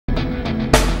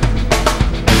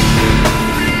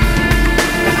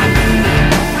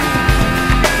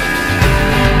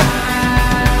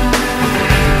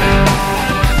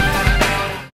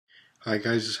Hi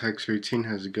guys, it's Hex18.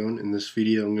 How's it going? In this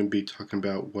video I'm going to be talking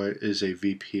about what is a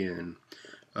VPN.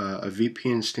 A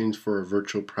VPN stands for a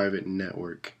virtual private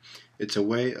network. It's a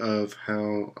way of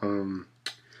how can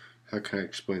I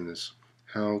explain this?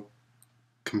 How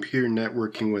computer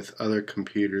networking with other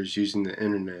computers using the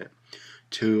internet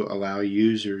to allow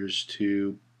users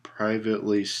to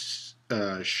privately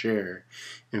share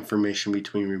information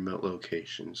between remote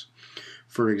locations.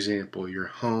 For example, your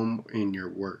home and your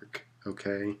work,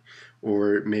 okay?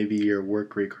 Or maybe your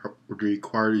work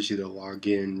requires you to log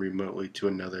in remotely to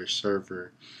another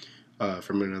server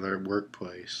from another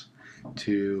workplace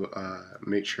to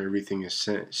make sure everything is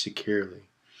sent securely.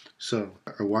 So,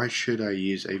 why should I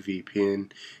use a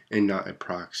VPN and not a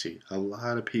proxy? A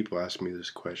lot of people ask me this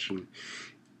question.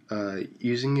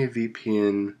 Using a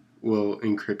VPN will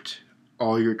encrypt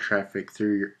all your traffic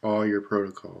through all your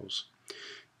protocols.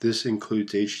 This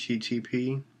includes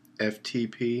HTTP,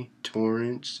 FTP,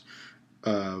 torrents,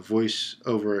 voice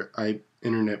over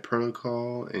internet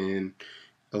protocol, and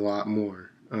a lot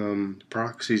more.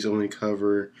 Proxies only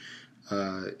cover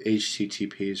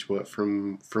HTTP is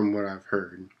from what I've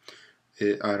heard.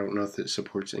 I don't know if it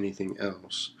supports anything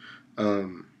else.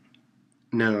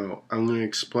 Now, I'm going to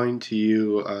explain to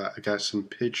you, I got some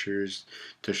pictures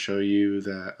to show you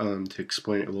that, to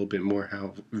explain a little bit more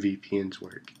how VPNs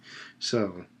work.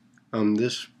 So,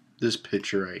 this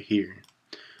picture right here,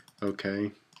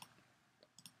 okay,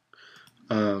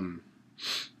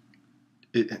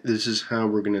 this is how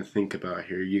we're going to think about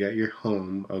here. You got your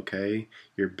home, okay,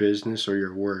 your business or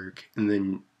your work, and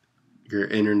then your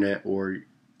internet or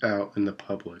out in the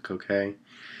public, okay?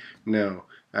 Now,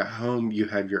 at home you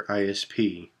have your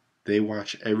ISP. They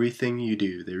watch everything you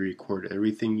do. They record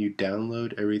everything you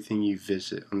download, everything you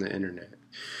visit on the internet.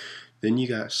 Then you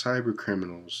got cyber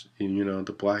criminals, and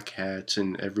the black hats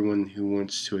and everyone who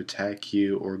wants to attack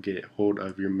you or get hold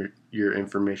of your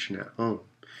information at home.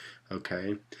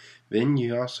 Okay? Then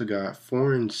you also got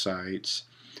foreign sites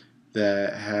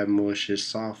that have malicious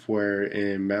software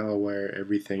and malware,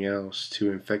 everything else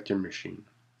to infect your machine.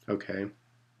 Okay?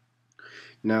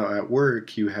 Now at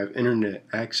work you have internet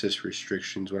access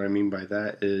restrictions. What I mean by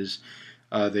that is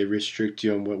they restrict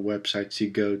you on what websites you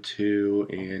go to,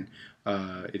 and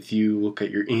if you look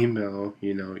at your email,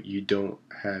 you don't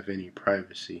have any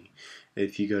privacy.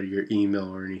 If you go to your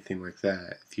email or anything like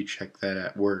that, if you check that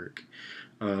at work,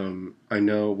 I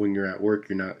know when you're at work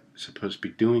you're not supposed to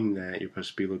be doing that. You're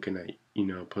supposed to be looking at,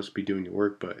 supposed to be doing your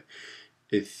work, but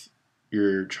if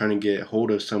you're trying to get hold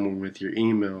of someone with your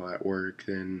email at work,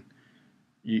 then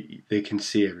they can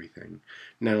see everything.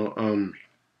 Now,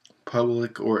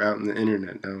 public or out in the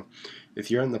internet. Now,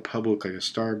 if you're in the public, like a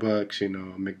Starbucks,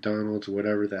 a McDonald's,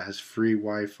 whatever that has free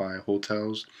Wi-Fi,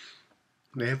 hotels,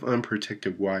 they have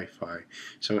unprotected Wi-Fi.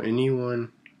 So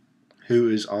anyone who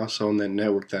is also on that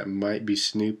network that might be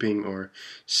snooping or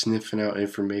sniffing out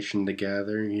information to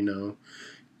gather,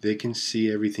 they can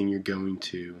see everything you're going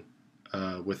to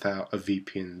without a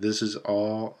VPN. This is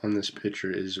all on this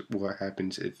picture is what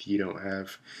happens if you don't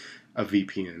have a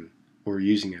VPN or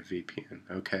using a VPN,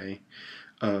 okay?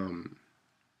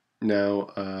 Now,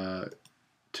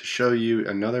 to show you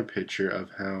another picture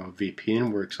of how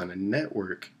VPN works on a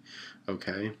network,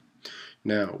 okay?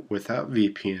 Now, without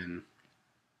VPN,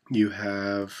 you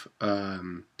have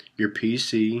your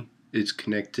PC is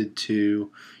connected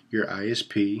to your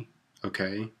ISP,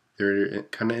 okay? They're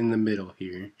kind of in the middle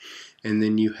here. And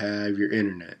then you have your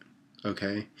internet,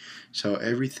 okay? So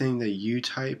everything that you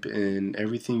type in,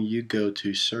 everything you go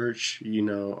to search,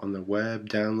 on the web,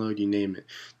 download, you name it,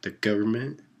 the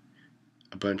government,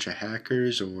 a bunch of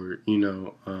hackers, or,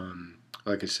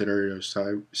 like I said earlier,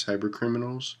 cyber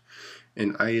criminals,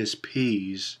 and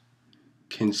ISPs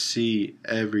can see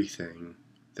everything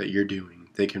that you're doing.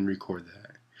 They can record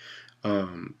that.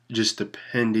 Just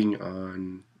depending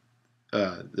on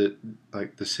the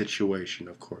situation,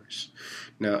 of course.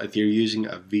 Now, if you're using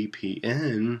a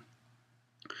VPN,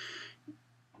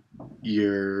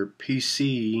 your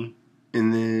PC,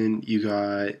 and then you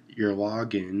got your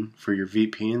login for your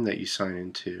VPN that you sign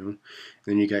into,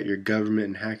 then you got your government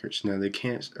and hackers. Now they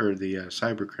can't, or the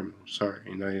cyber criminals, sorry,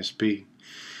 and ISP.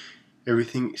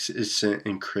 Everything is sent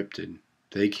encrypted.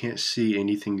 They can't see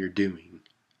anything you're doing.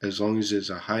 As long as it's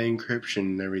a high encryption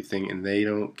and everything, and they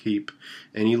don't keep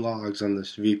any logs on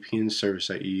this VPN service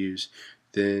that you use,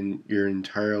 then you're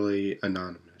entirely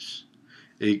anonymous.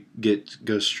 It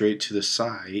goes straight to the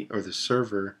site or the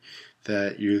server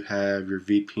that you have your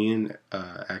VPN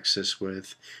access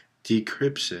with,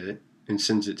 decrypts it, and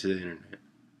sends it to the internet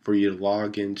for you to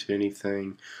log into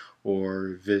anything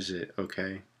or visit,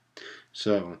 okay?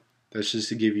 So, that's just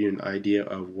to give you an idea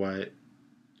of what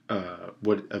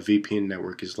what a VPN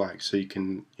network is like, so you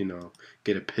can,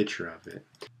 get a picture of it.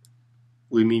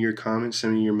 Leave me your comments,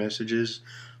 send me your messages.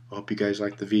 I hope you guys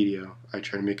like the video. I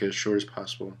try to make it as short as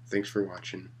possible. Thanks for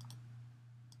watching.